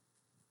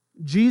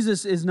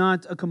 Jesus is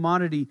not a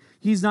commodity.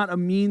 He's not a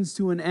means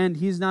to an end.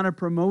 He's not a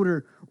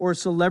promoter or a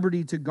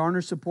celebrity to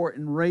garner support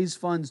and raise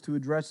funds to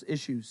address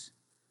issues.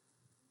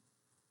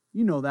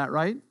 You know that,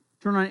 right?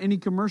 Turn on any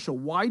commercial.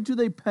 Why do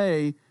they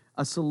pay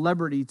a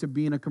celebrity to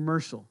be in a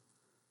commercial?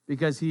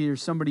 Because he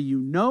is somebody you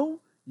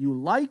know, you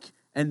like,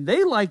 and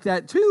they like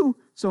that too.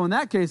 So in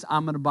that case,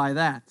 I'm going to buy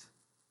that.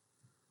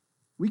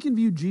 We can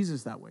view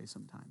Jesus that way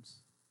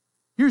sometimes.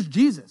 Here's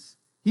Jesus.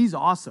 He's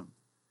awesome.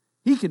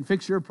 He can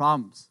fix your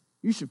problems.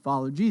 You should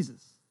follow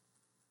Jesus.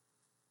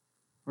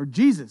 Or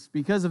Jesus,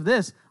 because of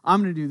this,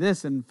 I'm going to do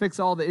this and fix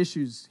all the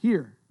issues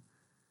here.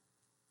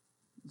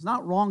 It's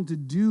not wrong to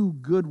do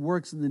good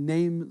works in the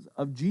name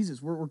of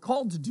Jesus. We're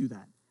called to do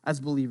that as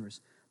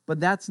believers. But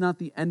that's not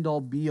the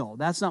end-all, be-all.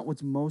 That's not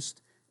what's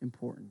most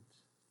important.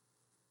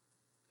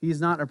 He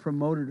is not a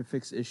promoter to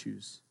fix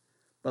issues.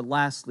 But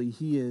lastly,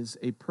 he is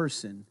a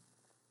person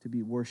to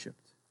be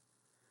worshipped.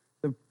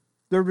 The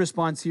third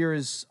response here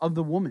is of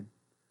the woman.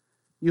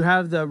 You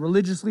have the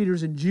religious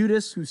leaders in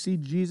Judas who see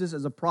Jesus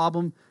as a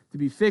problem to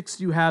be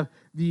fixed. You have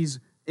these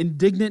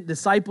indignant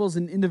disciples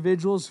and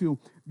individuals who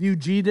view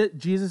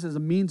Jesus as a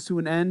means to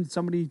an end,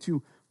 somebody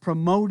to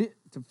promote it,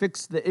 to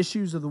fix the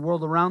issues of the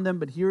world around them.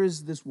 But here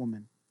is this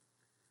woman.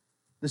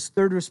 This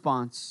third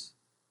response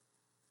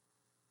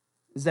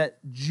is that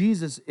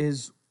Jesus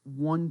is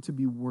one to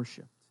be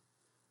worshipped.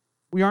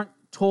 We aren't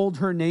told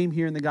her name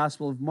here in the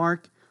Gospel of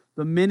Mark,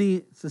 but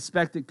many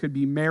suspect it could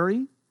be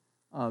Mary,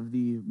 of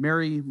the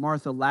Mary,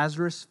 Martha,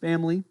 Lazarus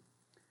family.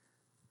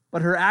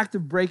 But her act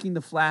of breaking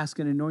the flask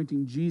and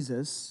anointing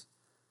Jesus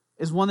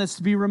is one that's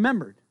to be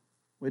remembered,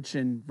 which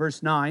in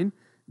verse 9,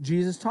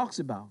 Jesus talks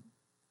about.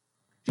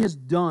 She has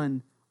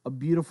done a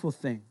beautiful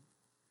thing.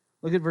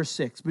 Look at verse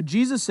 6. But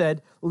Jesus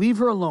said, "Leave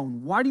her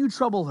alone. Why do you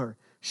trouble her?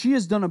 She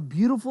has done a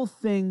beautiful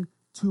thing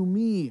to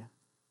me."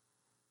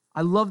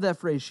 I love that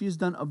phrase. She has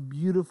done a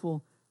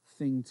beautiful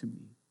thing to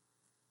me.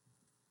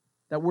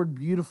 That word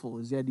beautiful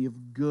is the idea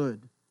of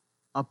good,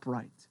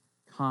 upright,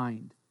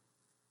 kind,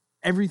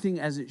 everything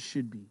as it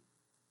should be.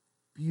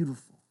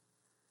 Beautiful.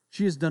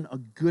 She has done a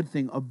good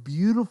thing, a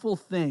beautiful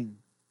thing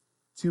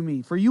to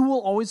me. For you will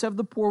always have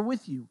the poor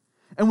with you.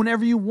 And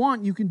whenever you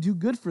want, you can do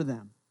good for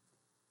them.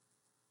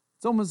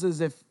 It's almost as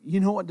if, you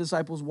know what,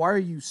 disciples, why are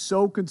you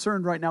so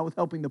concerned right now with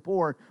helping the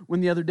poor when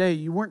the other day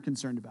you weren't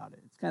concerned about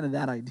it? It's kind of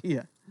that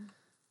idea.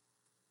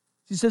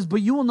 She says,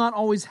 but you will not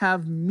always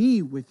have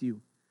me with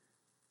you.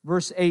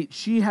 Verse 8,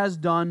 she has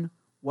done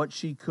what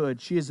she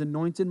could. She has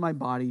anointed my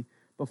body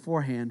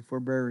beforehand for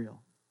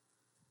burial.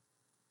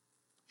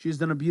 She has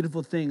done a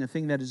beautiful thing, a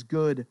thing that is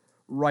good,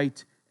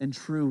 right, and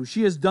true.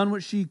 She has done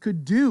what she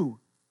could do,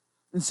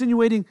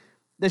 insinuating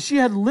that she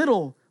had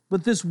little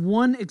but this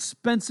one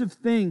expensive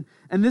thing,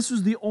 and this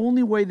was the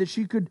only way that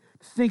she could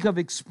think of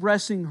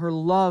expressing her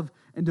love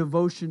and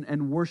devotion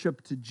and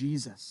worship to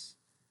Jesus.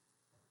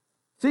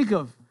 Think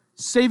of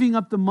saving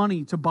up the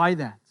money to buy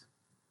that,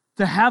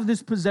 to have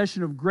this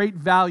possession of great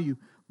value,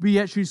 but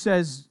yet she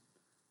says,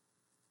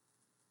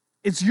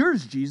 "It's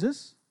yours,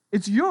 Jesus.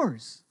 It's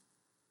yours."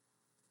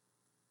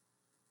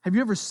 Have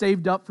you ever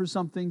saved up for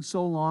something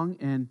so long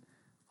and,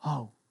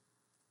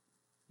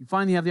 you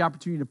finally have the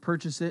opportunity to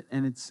purchase it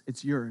and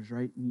it's yours,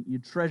 right? And you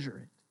treasure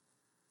it,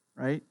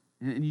 right?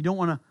 And you don't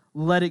want to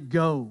let it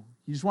go.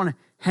 You just want to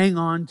hang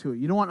on to it.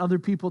 You don't want other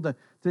people to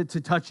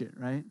touch it,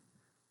 right?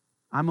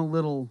 I'm a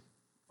little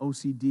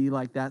OCD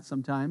like that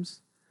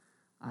sometimes.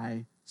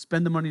 I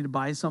spend the money to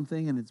buy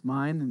something and it's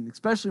mine, and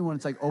especially when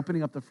it's like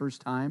opening up the first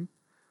time.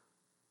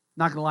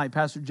 Not going to lie,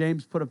 Pastor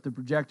James put up the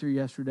projector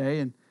yesterday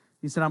and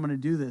he said, "I'm going to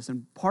do this."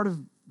 And part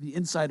of the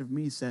inside of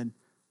me said,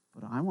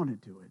 "But I want to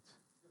do it."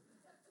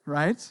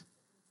 Right?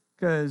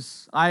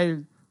 Because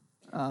I,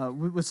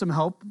 with some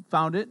help,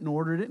 found it and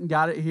ordered it and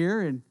got it here.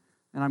 And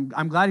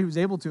I'm glad he was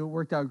able to. It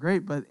worked out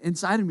great. But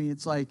inside of me,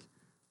 it's like,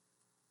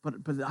 but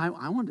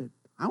I want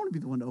to be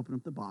the one to open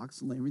up the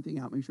box and lay everything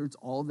out, make sure it's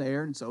all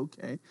there and it's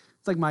okay.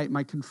 It's like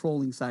my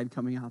controlling side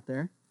coming out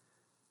there.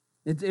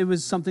 It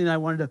was something that I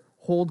wanted to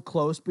hold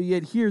close, but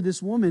yet here,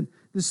 this woman,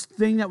 this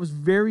thing that was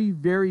very,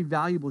 very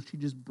valuable, she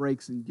just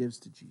breaks and gives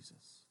to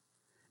Jesus.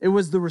 It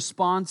was the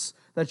response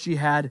that she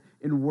had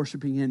in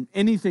worshiping him.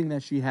 Anything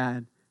that she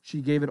had,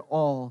 she gave it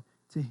all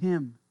to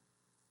him.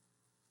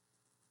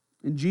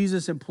 And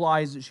Jesus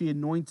implies that she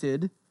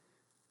anointed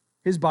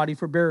his body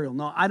for burial.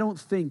 Now, I don't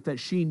think that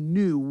she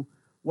knew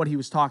what he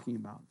was talking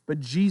about, but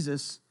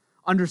Jesus,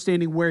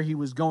 understanding where he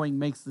was going,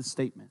 makes the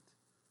statement.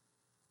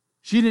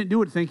 She didn't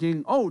do it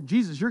thinking, "Oh,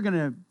 Jesus, you're going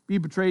to be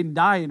betrayed and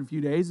die in a few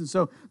days, and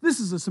so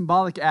this is a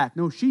symbolic act."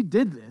 No, she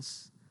did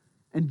this,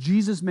 and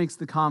Jesus makes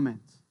the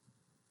comment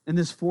in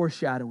this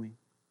foreshadowing,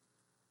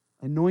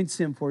 anoints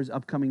him for his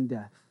upcoming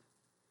death.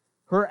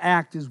 Her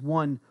act is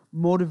one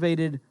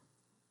motivated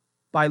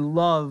by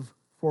love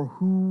for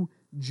who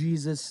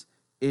Jesus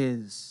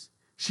is.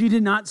 She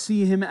did not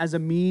see him as a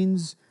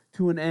means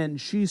to an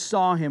end. She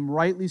saw him,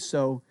 rightly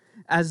so,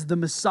 as the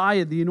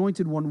Messiah, the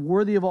anointed one,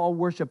 worthy of all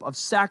worship, of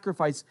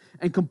sacrifice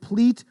and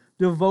complete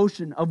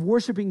devotion, of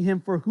worshiping him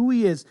for who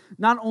he is,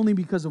 not only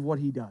because of what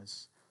he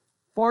does.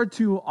 Far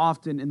too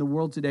often in the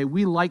world today,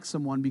 we like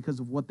someone because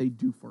of what they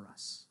do for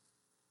us.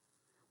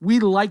 We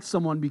like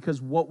someone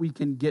because what we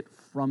can get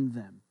from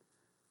them.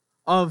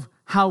 of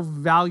how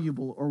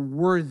valuable or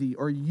worthy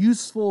or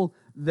useful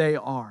they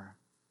are.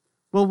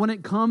 But when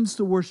it comes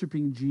to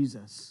worshiping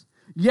Jesus,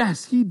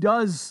 yes, he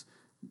does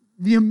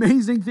the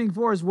amazing thing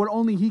for us, what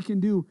only he can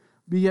do,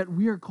 but yet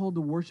we are called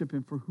to worship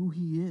him for who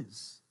he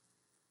is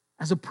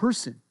as a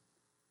person,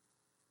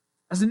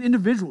 as an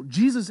individual.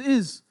 Jesus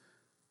is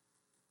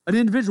an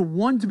individual,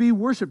 one to be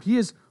worshiped. He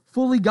is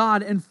fully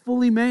God and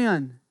fully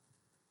man,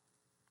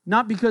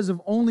 not because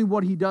of only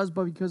what he does,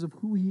 but because of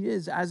who he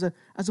is as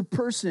a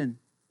person.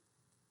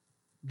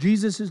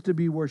 Jesus is to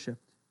be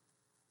worshiped.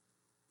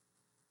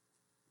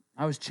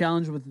 I was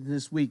challenged with it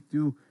this week.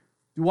 Do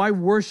I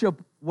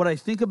worship what I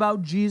think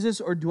about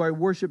Jesus, or do I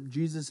worship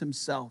Jesus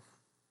himself?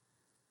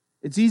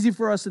 It's easy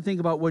for us to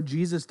think about what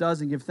Jesus does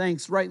and give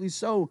thanks, rightly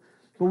so,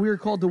 but we are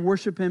called to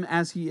worship him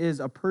as he is,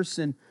 a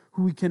person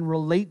who we can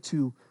relate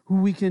to, who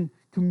we can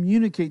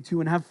communicate to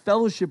and have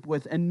fellowship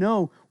with, and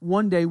know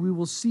one day we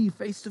will see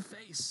face to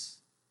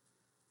face.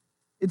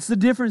 It's the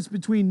difference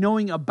between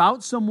knowing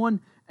about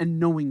someone and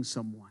knowing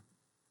someone.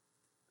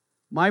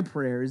 My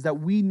prayer is that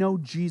we know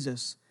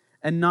Jesus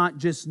and not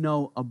just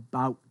know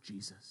about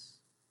Jesus.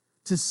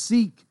 To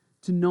seek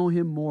to know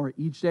him more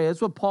each day.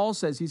 That's what Paul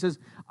says. He says,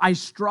 I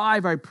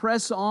strive, I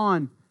press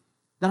on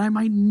that I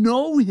might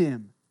know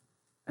him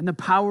and the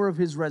power of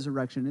his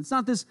resurrection. It's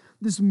not this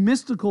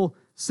mystical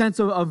sense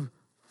of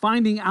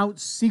finding out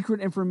secret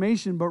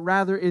information, but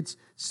rather it's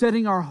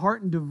setting our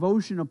heart in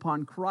devotion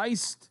upon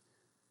Christ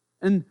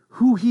and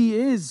who he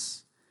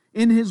is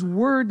in his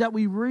word that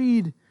we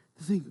read,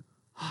 to think,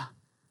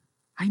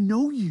 I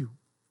know you,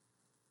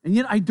 and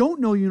yet I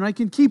don't know you, and I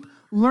can keep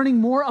learning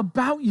more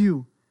about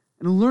you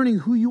and learning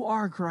who you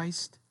are,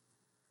 Christ.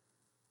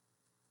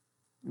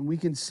 And we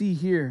can see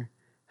here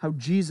how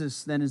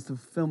Jesus then is the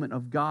fulfillment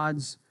of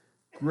God's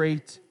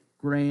great,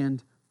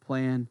 grand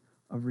plan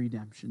of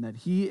redemption. That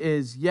he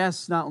is,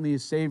 yes, not only a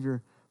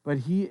Savior, but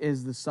he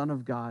is the Son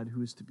of God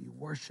who is to be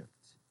worshiped.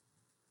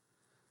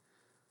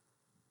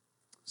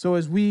 So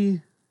as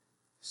we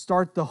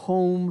start the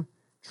home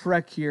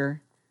trek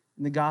here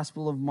in the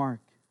Gospel of Mark,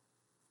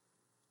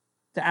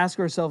 to ask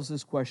ourselves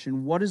this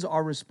question: what is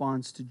our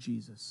response to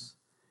Jesus?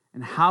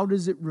 And how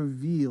does it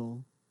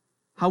reveal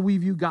how we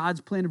view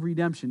God's plan of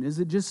redemption? Is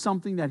it just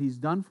something that he's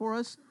done for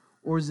us,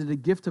 or is it a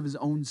gift of his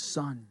own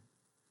Son?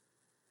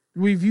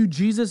 Do we view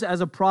Jesus as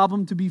a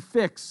problem to be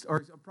fixed,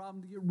 or a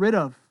problem to get rid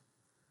of?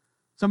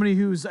 Somebody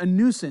who's a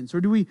nuisance?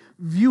 Or do we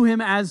view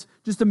him as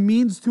just a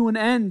means to an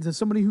end, to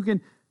somebody who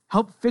can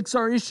help fix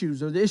our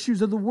issues or the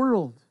issues of the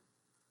world?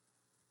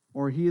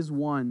 Or he is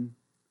one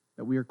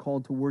that we are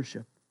called to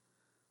worship,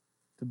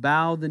 to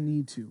bow the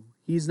knee to.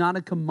 He's not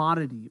a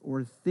commodity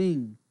or a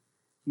thing.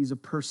 He's a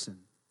person,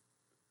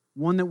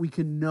 one that we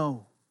can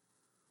know,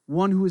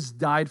 one who has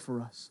died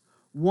for us,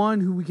 one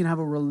who we can have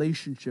a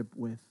relationship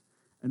with,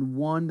 and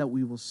one that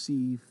we will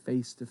see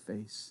face to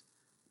face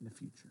in the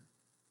future.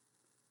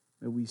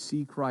 That we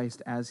see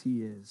Christ as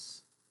he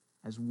is,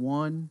 as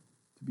one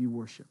to be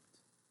worshiped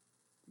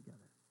together.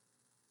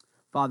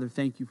 Father,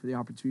 thank you for the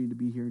opportunity to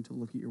be here and to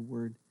look at your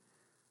word.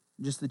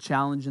 Just the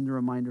challenge and the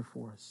reminder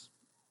for us.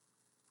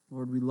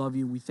 Lord, we love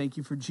you. We thank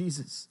you for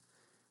Jesus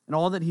and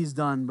all that he's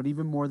done, but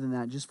even more than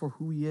that, just for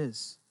who he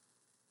is.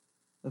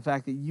 The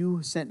fact that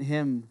you sent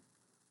him,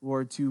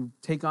 Lord, to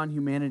take on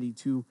humanity,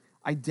 to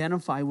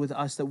identify with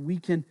us, that we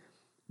can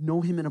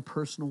know him in a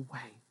personal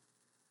way.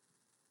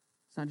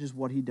 It's not just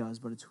what he does,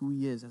 but it's who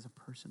he is as a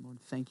person. Lord,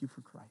 thank you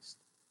for Christ.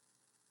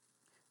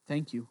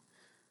 Thank you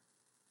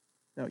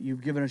that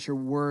you've given us your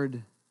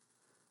word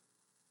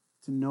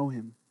to know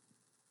him,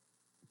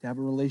 to have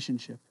a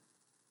relationship,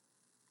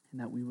 and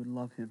that we would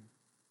love him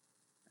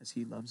as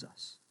he loves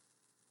us.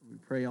 We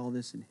pray all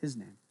this in his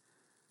name.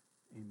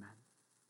 Amen.